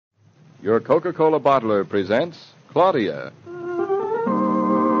Your Coca-Cola bottler presents Claudia.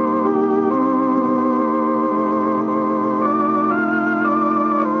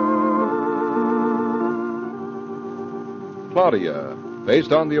 Claudia,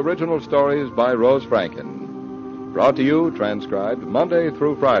 based on the original stories by Rose Franken. Brought to you, transcribed Monday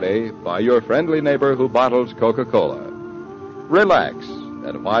through Friday by your friendly neighbor who bottles Coca-Cola. Relax,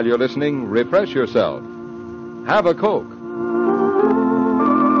 and while you're listening, refresh yourself. Have a Coke.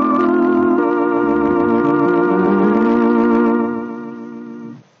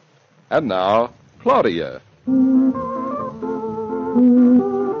 And now, Claudia.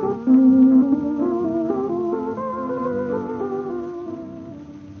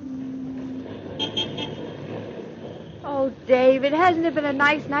 Oh, David, hasn't it been a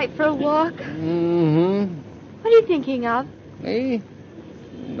nice night for a walk? Mm-hmm. What are you thinking of? Me?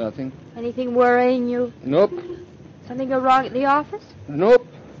 Nothing. Anything worrying you? Nope. Something go wrong at the office? Nope.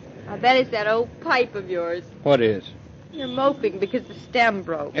 I bet it's that old pipe of yours. What is? You're moping because the stem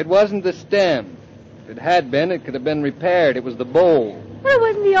broke. It wasn't the stem. If it had been, it could have been repaired. It was the bowl. Well, it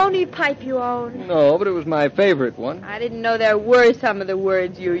wasn't the only pipe you owned. No, but it was my favorite one. I didn't know there were some of the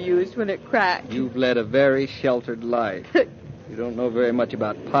words you used when it cracked. You've led a very sheltered life. You don't know very much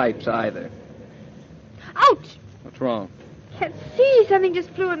about pipes either. Ouch! What's wrong? Can't see. Something just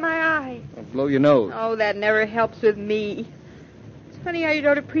flew in my eye. Well, blow your nose. Oh, that never helps with me. It's funny how you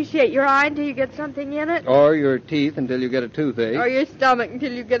don't appreciate your eye until you get something in it. Or your teeth until you get a toothache. Or your stomach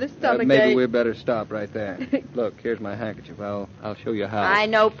until you get a stomach Maybe ache. we better stop right there. Look, here's my handkerchief. I'll show you how. I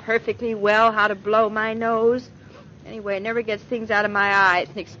know perfectly well how to blow my nose. Anyway, it never gets things out of my eye.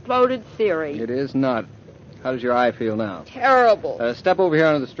 It's an exploded theory. It is not. How does your eye feel now? Terrible. Step over here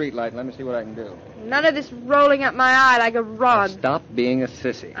under the street light and let me see what I can do. None of this rolling up my eye like a rod. Stop being a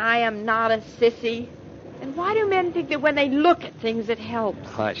sissy. I am not a sissy. And why do men think that when they look at things it helps?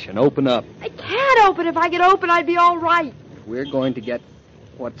 Hush and open up. I can't open. If I could open, I'd be all right. If we're going to get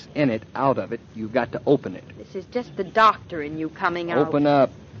what's in it out of it, you've got to open it. This is just the doctor in you coming out. Open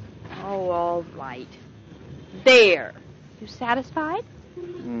up. Oh, all right. There. You satisfied?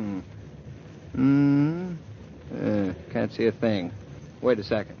 Can't see a thing. Wait a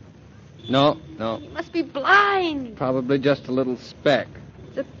second. No. You must be blind. Probably just a little speck.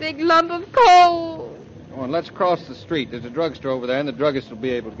 It's a big lump of coal. Come on, let's cross the street. There's a drugstore over there, and the druggist will be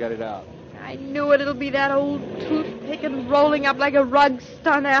able to get it out. I knew it. It'll be that old toothpick and rolling up like a rug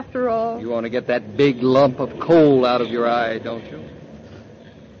stunt after all. You want to get that big lump of coal out of your eye, don't you?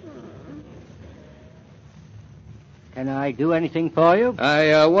 Can I do anything for you?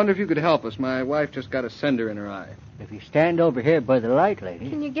 I wonder if you could help us. My wife just got a cinder in her eye. If you stand over here by the light, lady.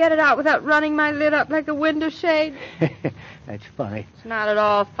 Can you get it out without running my lid up like a window shade? That's funny. It's not at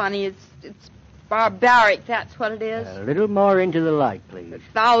all funny. It's barbaric, that's what it is. A little more into the light, please. For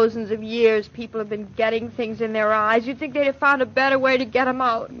thousands of years, people have been getting things in their eyes. You'd think they'd have found a better way to get them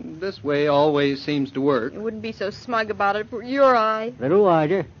out. This way always seems to work. You wouldn't be so smug about it for your eye. A little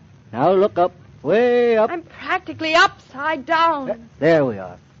wider. Now look up. Way up. I'm practically upside down. There we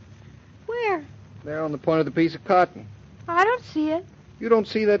are. Where? There on the point of the piece of cotton. I don't see it. You don't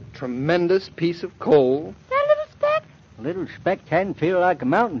see that tremendous piece of coal? That little speck? A little speck can feel like a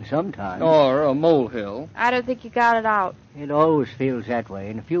mountain sometimes. Or a molehill. I don't think you got it out. It always feels that way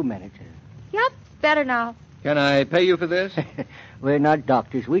in a few minutes. Yep, better now. Can I pay you for this? We're not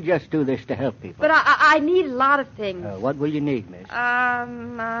doctors. We just do this to help people. But I need a lot of things. What will you need, miss?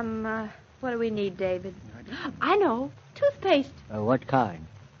 What do we need, David? I know. Toothpaste. What kind?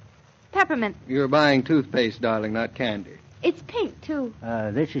 Peppermint. You're buying toothpaste, darling, not candy. It's pink, too.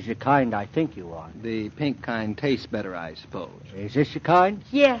 This is the kind I think you want. The pink kind tastes better, I suppose. Is this the kind?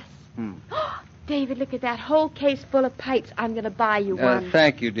 Yes. David, look at that whole case full of pipes. I'm going to buy you one.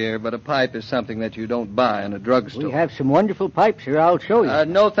 Thank you, dear, but a pipe is something that you don't buy in a drugstore. We have some wonderful pipes here. I'll show you.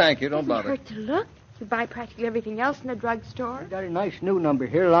 No, thank you. Don't Doesn't bother. hurt to look. You buy practically everything else in a drugstore. We've got a nice new number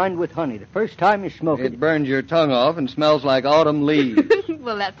here lined with honey. The first time you smoke It burns your tongue off and smells like autumn leaves.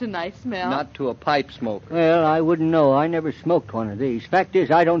 Well, that's a nice smell. Not to a pipe smoker. Well, I wouldn't know. I never smoked one of these. Fact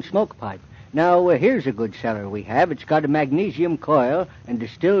is, I don't smoke pipe. Now, here's a good seller we have. It's got a magnesium coil and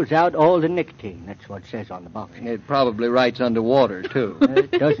distills out all the nicotine. That's what it says on the box. It probably writes underwater, too.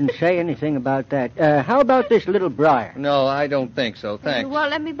 It doesn't say anything about that. How about this little briar? No, I don't think so. Thanks. You won't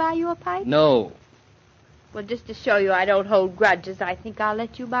let me buy you a pipe? No. Well, just to show you I don't hold grudges, I think I'll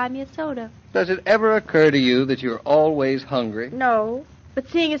let you buy me a soda. Does it ever occur to you that you're always hungry? No, but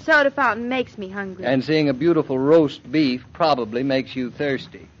seeing a soda fountain makes me hungry. And seeing a beautiful roast beef probably makes you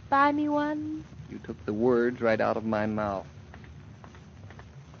thirsty. Buy me one? You took the words right out of my mouth.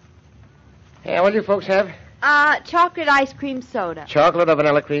 Hey, what do you folks have? Chocolate ice cream soda. Chocolate or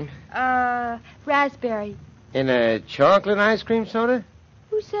vanilla cream? Raspberry. In a chocolate ice cream soda?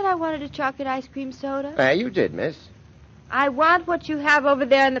 Who said I wanted a chocolate ice cream soda? You did, miss. I want what you have over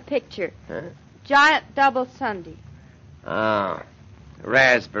there in the picture. Huh? Giant double sundae. Oh,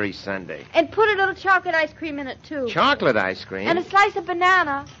 raspberry sundae. And put a little chocolate ice cream in it, too. Chocolate ice cream? And a slice of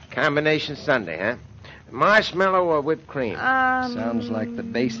banana. Combination sundae, huh? Marshmallow or whipped cream? Sounds like the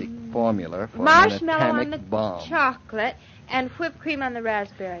basic formula for an marshmallow atomic on the bomb. chocolate and whipped cream on the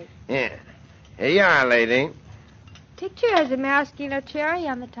raspberry. Yeah. Here you are, lady. Picture has a maraschino cherry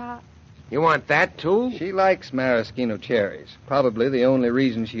on the top. You want that, too? She likes maraschino cherries. Probably the only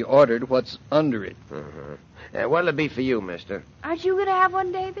reason she ordered what's under it. What'll it be for you, mister? Aren't you going to have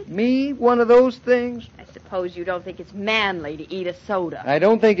one, David? Me? One of those things? I suppose you don't think it's manly to eat a soda. I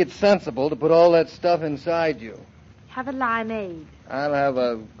don't think it's sensible to put all that stuff inside you. Have a limeade. I'll have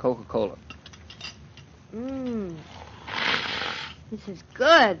a Coca-Cola. This is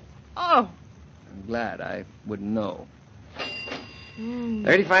good. Oh. I'm glad. I wouldn't know.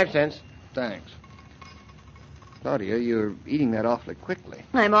 35 cents. Thanks. Claudia, you're eating that awfully quickly.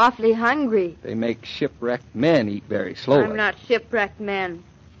 I'm awfully hungry. They make shipwrecked men eat very slowly. I'm not shipwrecked men.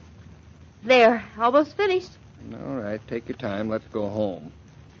 There, almost finished. All right, take your time. Let's go home.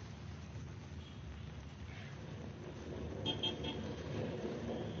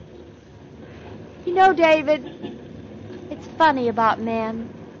 You know, David, it's funny about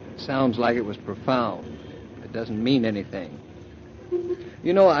men. Sounds like it was profound. It doesn't mean anything.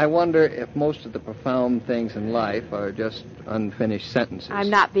 You know, I wonder if most of the profound things in life are just unfinished sentences.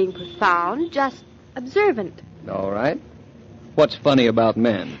 I'm not being profound, just observant. All right. What's funny about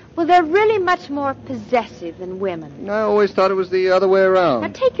men? Well, they're really much more possessive than women. I always thought it was the other way around. Now,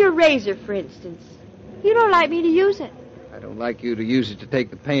 take your razor, for instance. You don't like me to use it. I don't like you to use it to take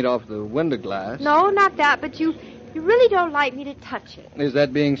the paint off the window glass. No, not that, but you really don't like me to touch it. Is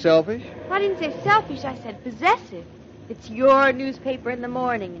that being selfish? I didn't say selfish, I said possessive. It's your newspaper in the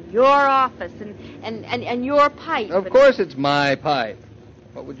morning, and your office, and your pipe. Of course it's my pipe.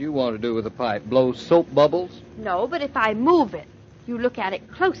 What would you want to do with a pipe? Blow soap bubbles? No, but if I move it, you look at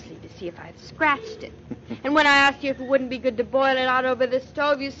it closely to see if I've scratched it. And when I asked you if it wouldn't be good to boil it out over the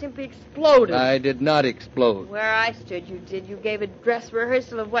stove, you simply exploded. I did not explode. Where I stood, you did. You gave a dress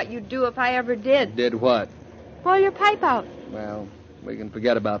rehearsal of what you'd do if I ever did. Did what? Boil your pipe out. Well, we can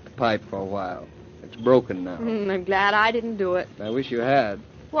forget about the pipe for a while. It's broken now. I'm glad I didn't do it. I wish you had.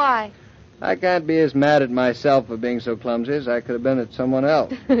 Why? I can't be as mad at myself for being so clumsy as I could have been at someone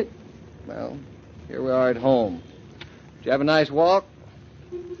else. Well, here we are at home. Did you have a nice walk?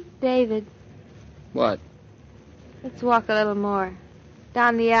 David. What? Let's walk a little more.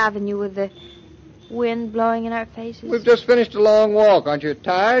 Down the avenue with the wind blowing in our faces. We've just finished a long walk. Aren't you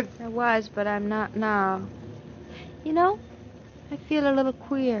tired? I was, but I'm not now. You know, I feel a little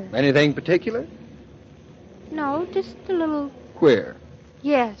queer. Anything particular? No, just a little... Queer.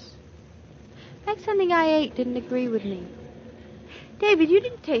 Yes. Like something I ate didn't agree with me. David, you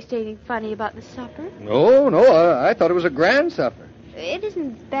didn't taste anything funny about the supper. No, I thought it was a grand supper. It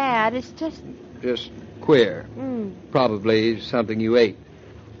isn't bad, it's just... Just queer. Probably something you ate.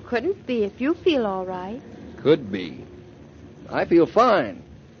 Couldn't be if you feel all right. Could be. I feel fine.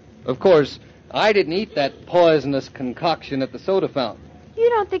 Of course, I didn't eat that poisonous concoction at the soda fountain. You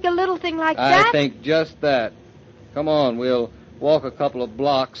don't think a little thing like that... I think just that. Come on, we'll walk a couple of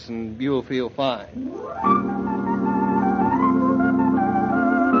blocks and you'll feel fine.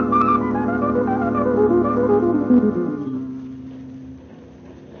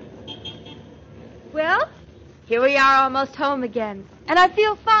 Well, here we are almost home again. And I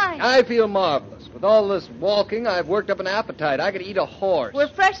feel fine. I feel marvelous. With all this walking, I've worked up an appetite. I could eat a horse. We're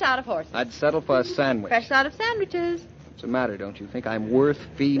fresh out of horses. I'd settle for a sandwich. Fresh out of sandwiches. What's the matter? Don't you think I'm worth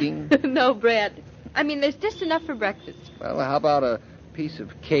feeding? No bread. I mean, there's just enough for breakfast. Well, how about a piece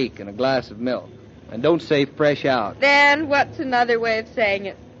of cake and a glass of milk? And don't say fresh out. Then what's another way of saying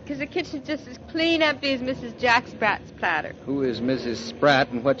it? Because the kitchen's just as clean empty as Mrs. Jack Spratt's platter. Who is Mrs. Spratt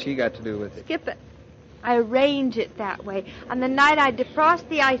and what's she got to do with it? Skip it. I arrange it that way. On the night I defrost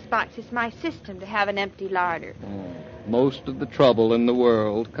the icebox, it's my system to have an empty larder. Most of the trouble in the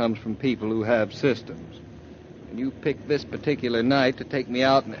world comes from people who have systems. And you picked this particular night to take me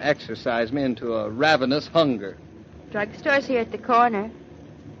out and exercise me into a ravenous hunger. Drugstore's here at the corner.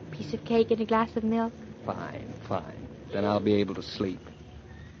 Piece of cake and a glass of milk. Fine. Then I'll be able to sleep.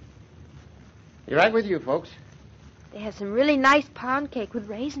 You're right with you, folks. They have some really nice pound cake with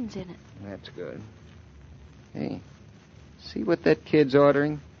raisins in it. That's good. Hey, see what that kid's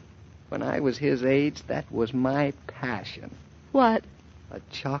ordering? When I was his age, that was my passion. What? A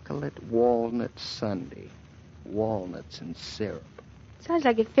chocolate walnut sundae. walnuts and syrup. Sounds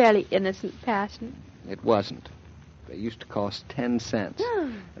like a fairly innocent passion. It wasn't. They used to cost 10 cents.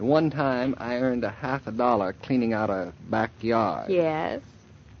 At one time, I earned $50 cleaning out a backyard. Yes.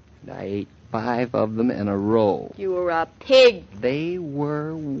 And I ate 5 of them in a row. You were a pig. They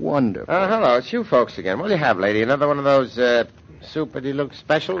were wonderful. Hello, it's you folks again. What do you have, lady? Another one of those Super Deluxe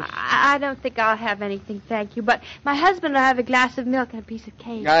specials? I don't think I'll have anything, thank you. But my husband will have a glass of milk and a piece of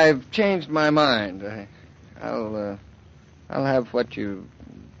cake. I've changed my mind. I'll have what you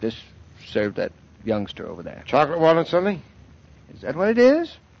just served that youngster over there. Chocolate walnut sundae? Is that what it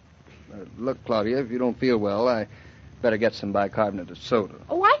is? Look, Claudia, if you don't feel well, I better get some bicarbonate of soda.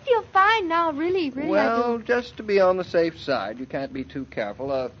 Oh, I feel fine now, really, I Well, do. just to be on the safe side, you can't be too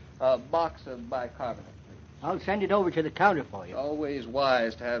careful. A box of bicarbonate. I'll send it over to the counter for you. Always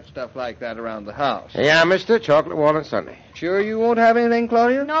wise to have stuff like that around the house. Yeah, mister, chocolate walnut sundae. Sure you won't have anything,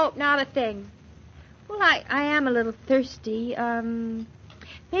 Claudia? No, not a thing. Well, I am a little thirsty.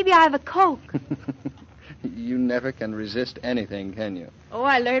 Maybe I have a Coke. You never can resist anything, can you? Oh,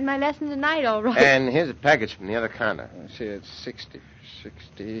 I learned my lesson tonight, all right. And here's a package from the other counter. I see, it's 60,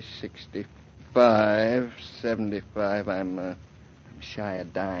 65, 75. I'm shy a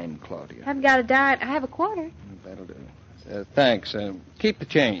dime, Claudia. I've got a dime. I have a quarter. That'll do. Thanks. Keep the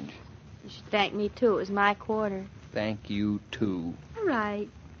change. You should thank me, too. It was my quarter. Thank you, too. All right.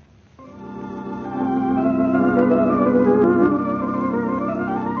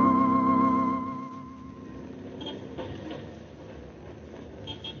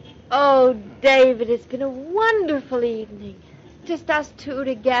 Oh, David, it's been a wonderful evening. Just us two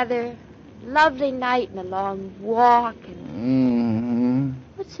together. Lovely night and a long walk. And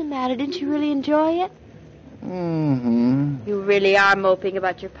What's the matter? Didn't you really enjoy it? You really are moping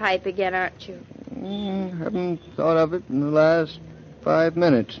about your pipe again, aren't you? Haven't thought of it in the last 5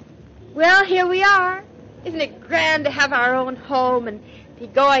 minutes. Well, here we are. Isn't it grand to have our own home and be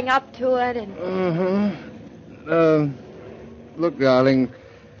going up to it and... Look, darling,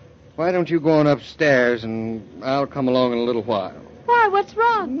 why don't you go on upstairs and I'll come along in a little while. Why, what's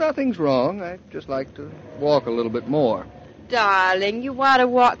wrong? Nothing's wrong. I'd just like to walk a little bit more. Darling, you want to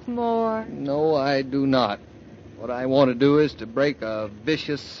walk more. No, I do not. What I want to do is to break a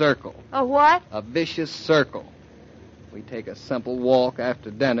vicious circle. A what? A vicious circle. We take a simple walk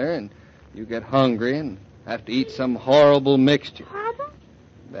after dinner, and you get hungry and have to eat some horrible mixture. Horrible?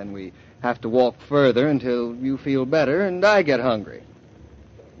 Then we have to walk further until you feel better, and I get hungry.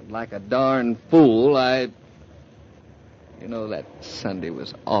 Like a darn fool, You know, that Sunday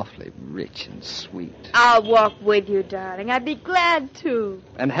was awfully rich and sweet. I'll walk with you, darling. I'd be glad to.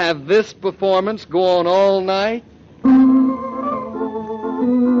 And have this performance go on all night?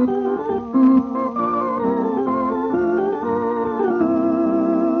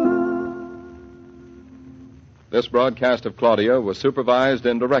 This broadcast of Claudia was supervised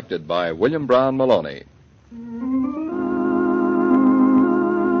and directed by William Brown Maloney.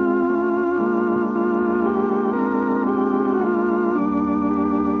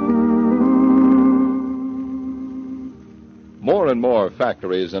 More and more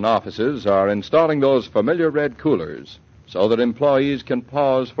factories and offices are installing those familiar red coolers so that employees can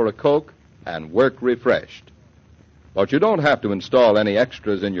pause for a Coke and work refreshed. But you don't have to install any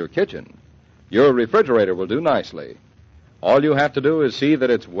extras in your kitchen. Your refrigerator will do nicely. All you have to do is see that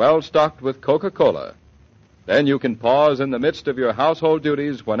it's well stocked with Coca-Cola. Then you can pause in the midst of your household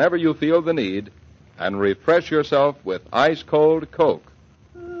duties whenever you feel the need and refresh yourself with ice-cold Coke.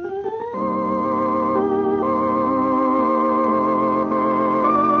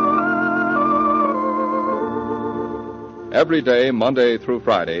 Every day, Monday through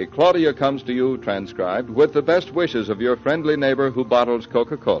Friday, Claudia comes to you transcribed with the best wishes of your friendly neighbor who bottles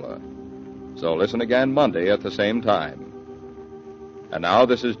Coca-Cola. So listen again Monday at the same time. And now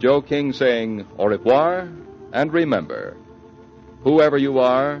this is Joe King saying au revoir, and remember, whoever you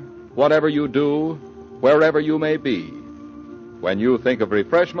are, whatever you do, wherever you may be, when you think of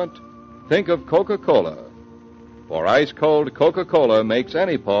refreshment, think of Coca-Cola. For ice-cold Coca-Cola makes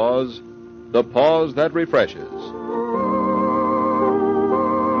any pause the pause that refreshes.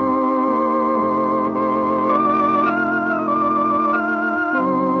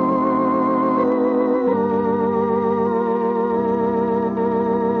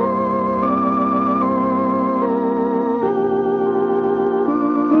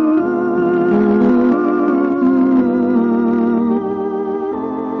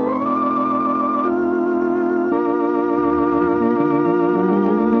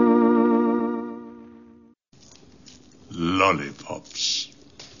 Lollipops.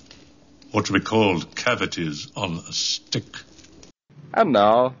 What we called cavities on a stick. And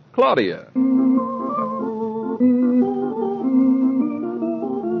now, Claudia.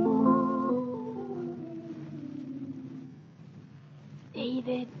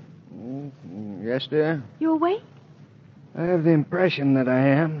 David, Yes, dear? you awake? I have the impression that I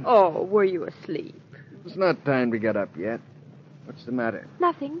am. Oh, were you asleep? It's not time to get up yet. What's the matter?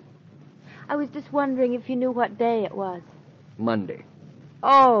 Nothing. I was just wondering if you knew what day it was. Monday.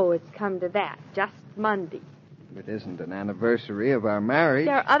 Oh, it's come to that. Just Monday. It isn't an anniversary of our marriage.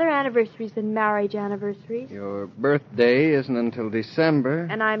 There are other anniversaries than marriage anniversaries. Your birthday isn't until December.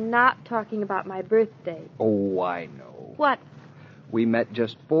 And I'm not talking about my birthday. Oh, I know. What? We met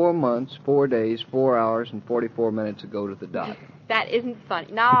just 4 months, 4 days, 4 hours, and 44 minutes ago to the dot. That isn't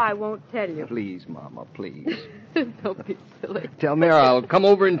funny. Now I won't tell you. Please, Mama, please. Don't be silly. Tell me or I'll come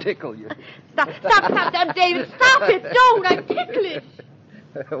over and tickle you. Stop, David. Stop it. Don't. I'm ticklish.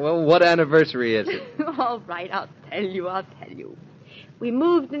 Well, what anniversary is it? All right, I'll tell you. We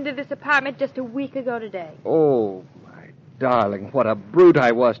moved into this apartment just a week ago today. Oh, my darling, what a brute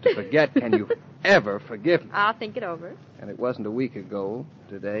I was to forget. Can you ever forgive me? I'll think it over. And it wasn't a week ago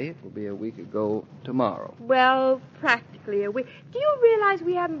today. It will be a week ago tomorrow. Well, practically a week. Do you realize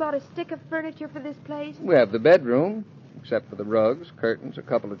we haven't bought a stick of furniture for this place? We have the bedroom, except for the rugs, curtains, a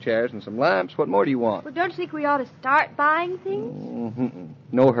couple of chairs, and some lamps. What more do you want? Well, don't you think we ought to start buying things?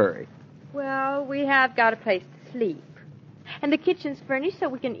 No hurry. Well, we have got a place to sleep. And the kitchen's furnished so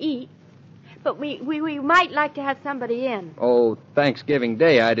we can eat. But we might like to have somebody in. Oh, Thanksgiving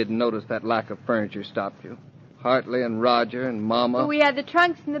Day, I didn't notice that lack of furniture stopped you. Hartley and Roger and Mama. Well, we had the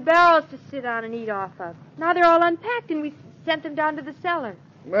trunks and the barrels to sit on and eat off of. Now they're all unpacked, and we sent them down to the cellar.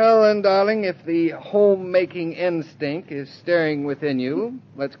 Well, then, darling, if the homemaking instinct is stirring within you,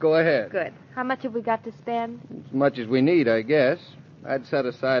 let's go ahead. Good. How much have we got to spend? As much as we need, I guess. I'd set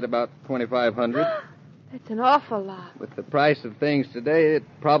aside about $2,500. That's an awful lot. With the price of things today, it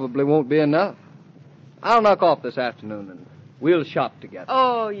probably won't be enough. I'll knock off this afternoon, and we'll shop together.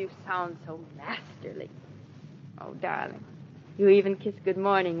 Oh, you sound so masterly. Oh, darling, you even kiss good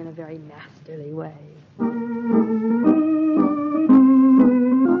morning in a very masterly way.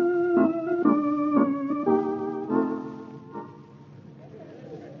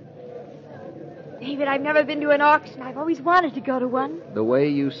 David, I've never been to an auction. I've always wanted to go to one. The way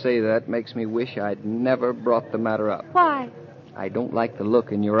you say that makes me wish I'd never brought the matter up. Why? I don't like the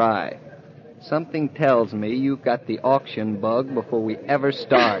look in your eye. Something tells me you've got the auction bug before we ever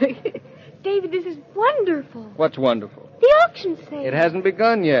start. David, this is wonderful. What's wonderful? The auction sale. It hasn't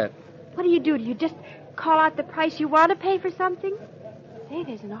begun yet. What do? Do you just call out the price you want to pay for something? Say,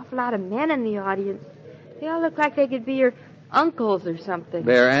 there's an awful lot of men in the audience. They all look like they could be your uncles or something.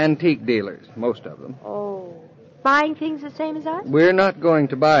 They're antique dealers, most of them. Oh. Buying things the same as us? We're not going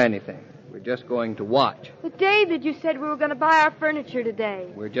to buy anything. We're just going to watch. But, David, you said we were going to buy our furniture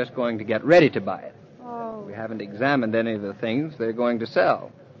today. We're just going to get ready to buy it. Oh. We haven't examined any of the things they're going to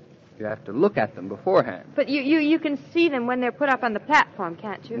sell. You have to look at them beforehand. But you can see them when they're put up on the platform,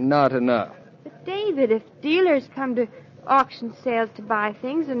 can't you? Not enough. But, David, if dealers come to auction sales to buy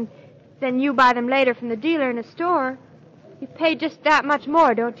things and then you buy them later from the dealer in a store, you pay just that much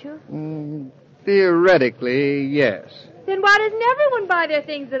more, don't you? Theoretically, yes. Then why doesn't everyone buy their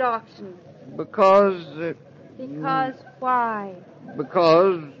things at auction? Because... Because why?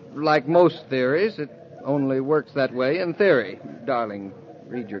 Because, like most theories, it only works that way in theory. Darling,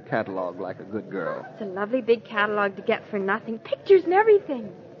 read your catalog like a good girl. It's a lovely big catalog to get for nothing. Pictures and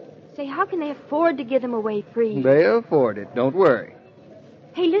everything. Say, how can they afford to give them away free? They afford it. Don't worry.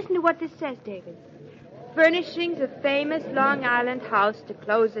 Hey, listen to what this says, David. Furnishings of famous Long Island house to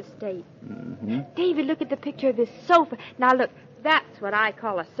close estate. Mm-hmm. David, look at the picture of this sofa. Now, look, that's what I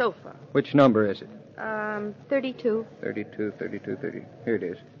call a sofa. Which number is it? 32. 32. Here it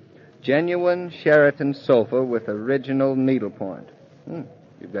is. Genuine Sheraton sofa with original needlepoint.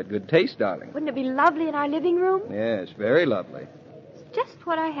 You've got good taste, darling. Wouldn't it be lovely in our living room? Yes, very lovely. It's just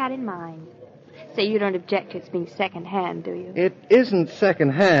what I had in mind. Say, you don't object to its being second-hand, do you? It isn't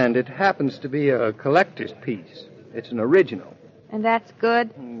second-hand. It happens to be a collector's piece. It's an original. And that's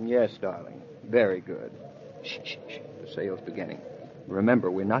good? Yes, darling. Very good. Shh. The sale's beginning.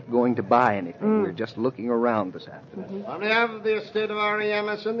 Remember, we're not going to buy anything. We're just looking around this afternoon. On behalf of the estate of R.E.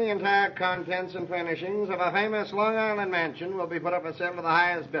 Emerson, the entire contents and furnishings of a famous Long Island mansion will be put up for sale to the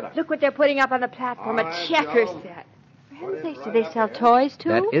highest bidder. Look what they're putting up on the platform, All a right, checker Joe. set. For heaven's sakes, do they sell toys, too?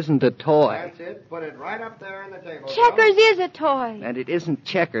 That isn't a toy. That's it. Put it right up there on the table. Checkers is a toy. And it isn't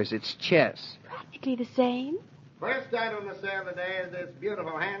checkers, it's chess. Practically the same. First item to sale today is this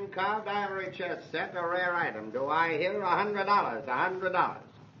beautiful hand-carved ivory chess set, a rare item. Do I hear $100? $100.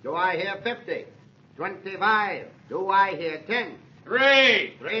 Do I hear 50? 25. Do I hear 10?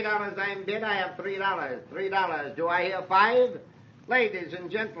 $3 I'm bid. I have $3. $3. Do I hear 5? Ladies and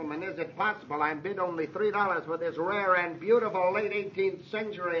gentlemen, is it possible I'm bid only $3 for this rare and beautiful late 18th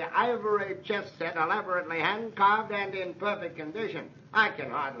century ivory chess set, elaborately hand-carved and in perfect condition? I can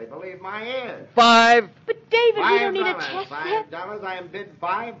hardly believe my ears. $5. But, David, we don't $5. need a chess set. $5 I am bid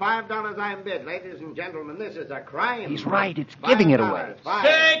 $5. $5 I am bid. Ladies and gentlemen, this is a crime. He's right. It's giving it away.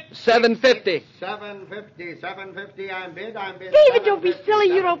 $7.50. $7.50. $7.50 I'm bid. David, don't be silly.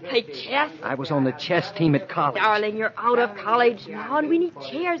 You don't play chess. I was on the chess team at college. Darling, you're out of college now, and we need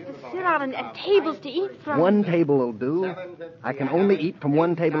chairs to sit on and tables to eat from. One table will do. I can only eat from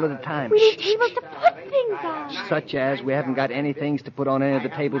one table at a time. We need tables to put things on. Such as we haven't got any things to put on any of the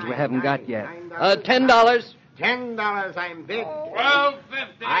tables we haven't got yet. $10. $10 I'm bid. $12.50.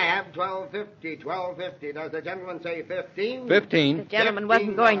 I have $12.50. $12.50. Does the gentleman say 15? 15. The gentleman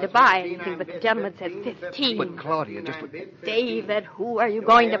wasn't going to buy anything, but the gentleman said 15. But Claudia, just David, who are you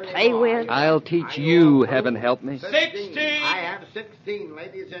going to play with? I'll teach you, heaven help me. 16. I have 16.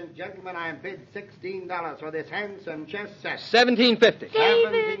 Ladies and gentlemen, I am bid $16 for this handsome chess set. $17.50.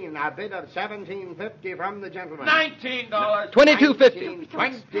 17. A bid of $17.50 from the gentleman. $19. $22.50.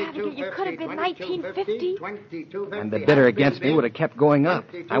 $22.50. You could have been $19.50. And the bidder against me would have kept going up.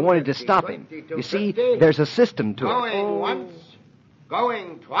 I wanted to stop him. You see, there's a system to it. Going once,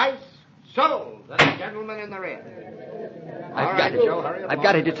 going twice, sold. The gentleman in the red. I've got it. I've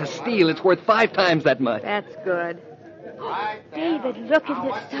got it. It's a steal. It's worth 5 times that much. That's good. David, look, isn't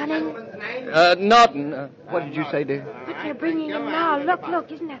it stunning? Norton. What did you say, dear? But they're bringing him now.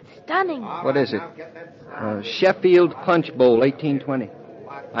 Look, isn't that stunning? What is it? Sheffield Punch Bowl, 1820.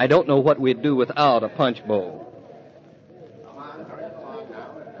 I don't know what we'd do without a punch bowl.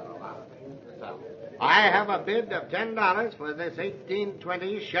 I have a bid of $10 for this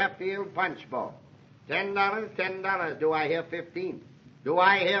 1820 Sheffield Punch Bowl. $10, $10. Do I hear 15? Do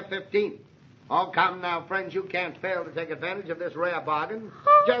I hear 15? Oh, come now, friends, you can't fail to take advantage of this rare bargain.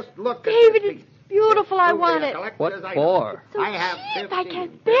 Just look at David, this it's piece. beautiful. I want it. What for? So I have cheap, 15. I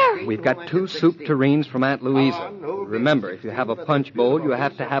can't bear it. We've got 2 soup tureens from Aunt Louisa. Remember, if you have a punch bowl, you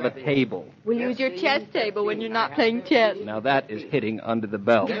have to have a table. We'll use your chess table when you're not playing chess. Now that is hitting under the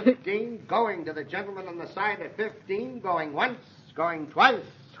belt. 15, going to the gentleman on the side at 15, going once, going twice.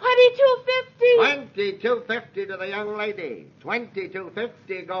 $22.50. $22.50 to the young lady.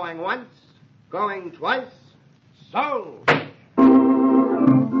 $22.50 going once, going twice. Sold.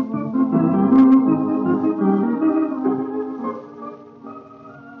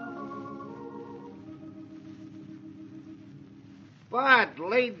 But,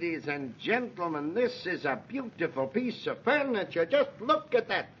 ladies and gentlemen, this is a beautiful piece of furniture. Just look at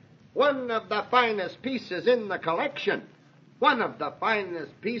that. One of the finest pieces in the collection. One of the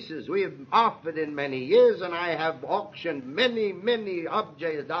finest pieces we've offered in many years, and I have auctioned many, many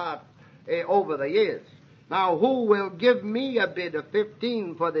objects art over the years. Now, who will give me a bid of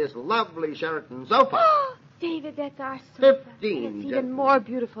 15 for this lovely Sheraton sofa? Oh, David, that's our sofa. 15. And it's even more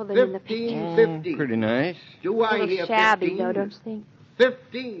beautiful than in the picture. 15. Pretty nice. Do I A hear little shabby, 15? though, don't you think?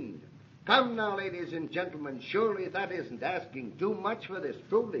 15. Come now, ladies and gentlemen, surely that isn't asking too much for this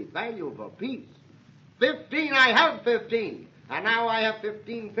truly valuable piece. 15, I have 15. And now I have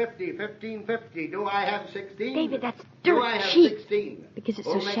 15.50, 15.50. Do I have 16? David, that's Do dirt I have cheap. 16? Because it's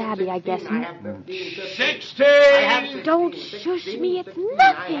Who'll so make it shabby, I 16? guess. I have 15.50. 16. I have 16. Don't shush 16, me, it's 16.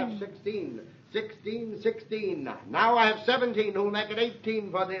 nothing. I have 16. 16. Now I have 17. Who'll make it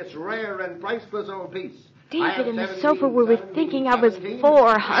 18 for this rare and priceless old piece? David, and the sofa we were thinking of was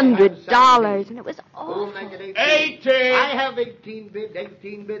 $400, and it was awful. 18. I have 18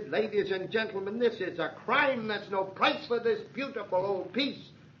 bid. Ladies and gentlemen, this is a crime. That's no price for this beautiful old piece.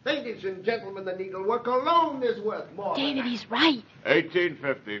 Ladies and gentlemen, the needlework alone is worth more. David, he's right.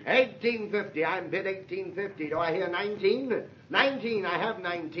 18.50. 18.50. I'm bid 18.50. Do I hear 19? 19. I have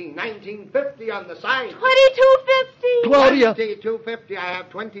 19. 19.50 on the side. $22.50. Claudia. 22.50. I have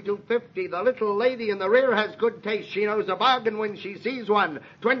 22.50. The little lady in the rear has good taste. She knows a bargain when she sees one.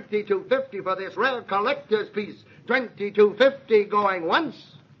 22.50 for this rare collector's piece. 22.50 going once,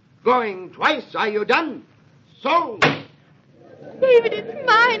 going twice. Are you done? Sold. David, it's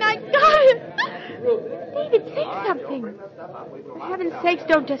mine. I got it. David, say something. For heaven's sakes,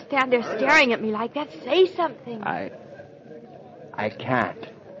 don't just stand there staring at me like that. Say something. I can't.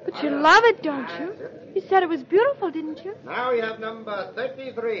 But you love it, don't you? You said it was beautiful, didn't you? Now you have number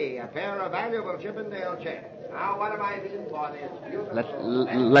 33, a pair of valuable Chippendale chairs. Now, what am I bidding for this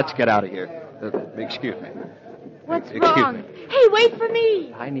beautiful... Let's get out of here. Excuse me. What's Excuse wrong? me. Hey, wait for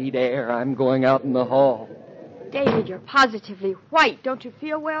me. I need air. I'm going out in the hall. David, you're positively white. Don't you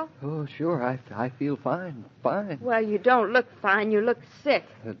feel well? Oh, sure. I feel fine. Fine. Well, you don't look fine. You look sick.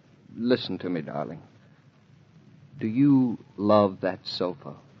 Listen to me, darling. Do you love that sofa?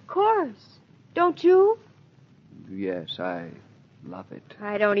 Of course. Don't you? Yes, I love it.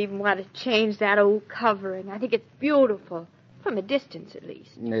 I don't even want to change that old covering. I think it's beautiful. From a distance, at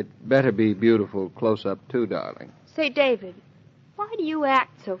least. It better be beautiful close up, too, darling. Say, David, why do you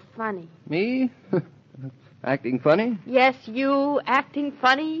act so funny? Me? Acting funny? Yes, you acting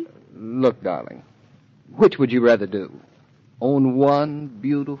funny? Look, darling, which would you rather do? Own one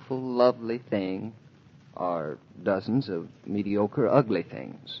beautiful, lovely thing, or dozens of mediocre, ugly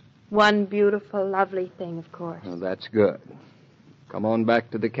things? One beautiful, lovely thing, of course. Well, that's good. Come on back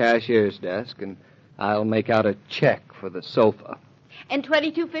to the cashier's desk, and I'll make out a check for the sofa. And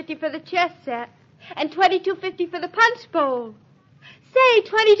 $22.50 for the chess set. And $22.50 for the punch bowl. Say,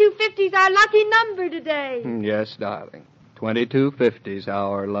 $22.50's our lucky number today. Yes, darling. 2250's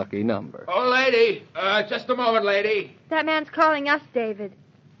our lucky number. Oh, lady. Just a moment, lady. That man's calling us, David.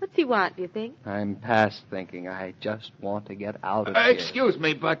 What's he want, do you think? I'm past thinking. I just want to get out of here. Excuse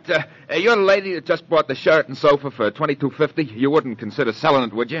me, but you're the lady that just bought the Sheraton sofa for $22.50. You wouldn't consider selling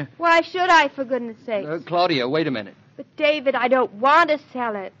it, would you? Why should I, for goodness sake? Claudia, wait a minute. But, David, I don't want to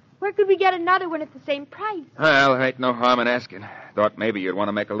sell it. Where could we get another one at the same price? Well, there ain't no harm in asking. Thought maybe you'd want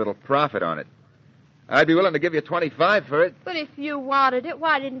to make a little profit on it. I'd be willing to give you $25 for it. But if you wanted it,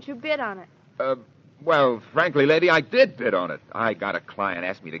 why didn't you bid on it? Well, frankly, lady, I did bid on it. I got a client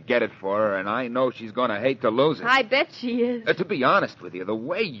ask me to get it for her, and I know she's going to hate to lose it. I bet she is. To be honest with you, the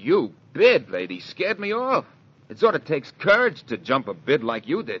way you bid, lady, scared me off. It sort of takes courage to jump a bid like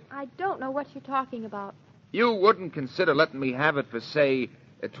you did. I don't know what you're talking about. You wouldn't consider letting me have it for, say,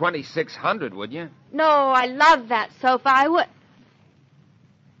 $2,600, would you? No, I love that sofa. I would.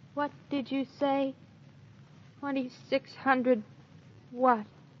 What did you say? 2,600 what?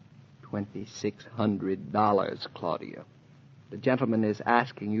 $2,600, Claudia. The gentleman is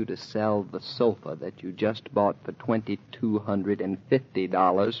asking you to sell the sofa that you just bought for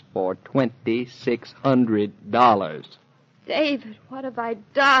 $2,250 for $2,600. David, what have I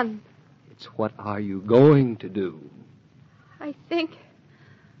done? It's what are you going to do? I think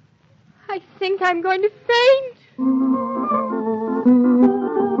I'm going to faint.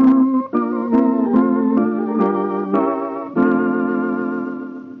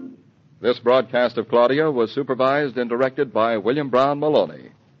 This broadcast of Claudia was supervised and directed by William Brown Maloney.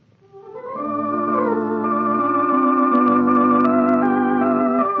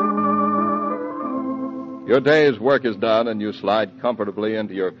 Your day's work is done and you slide comfortably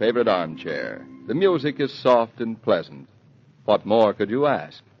into your favorite armchair. The music is soft and pleasant. What more could you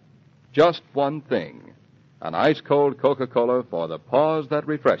ask? Just one thing, an ice-cold Coca-Cola for the pause that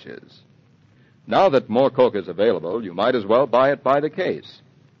refreshes. Now that more Coke is available, you might as well buy it by the case.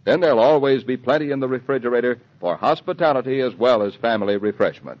 Then there'll always be plenty in the refrigerator for hospitality as well as family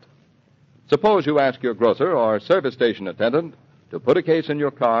refreshment. Suppose you ask your grocer or service station attendant to put a case in your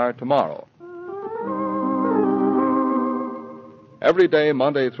car tomorrow. Every day,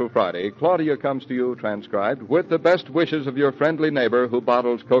 Monday through Friday, Claudia comes to you transcribed with the best wishes of your friendly neighbor who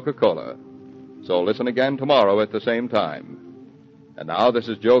bottles Coca-Cola. So listen again tomorrow at the same time. And now this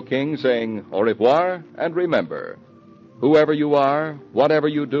is Joe King saying au revoir, and remember, whoever you are, whatever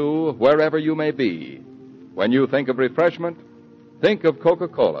you do, wherever you may be, when you think of refreshment, think of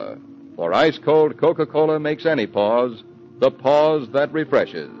Coca-Cola. For ice-cold Coca-Cola makes any pause the pause that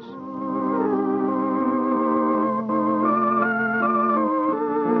refreshes.